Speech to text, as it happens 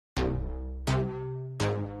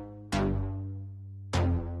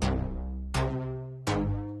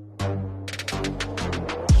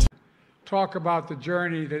talk about the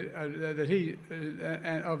journey that he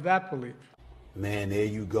of that belief. Man, there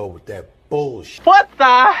you go with that bullshit. What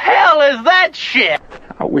the hell is that shit?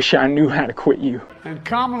 I wish I knew how to quit you. And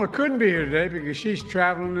Kamala couldn't be here today because she's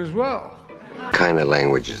traveling as well. What kind of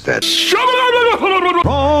language is that?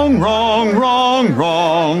 Wrong, wrong, wrong,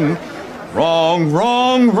 wrong. Wrong,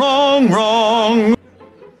 wrong, wrong, wrong.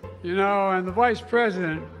 You know, and the vice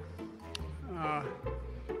president,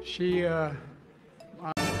 she,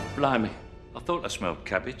 Blimey, I thought I smelled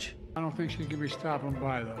cabbage. I don't think she's gonna be stopping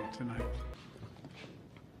by though tonight.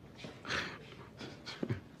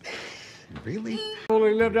 Really?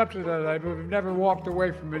 Fully lived up to that, but we've never walked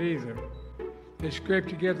away from it either. They scraped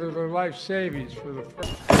together their life savings for the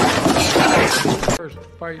first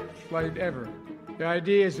flight ever. The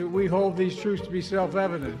idea is that we hold these truths to be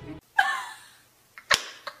self-evident.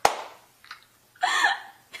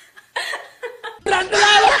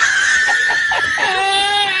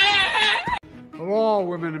 All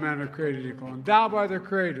women and men are created equal, endowed by their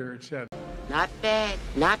creator, etc. Not bad,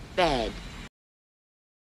 not bad.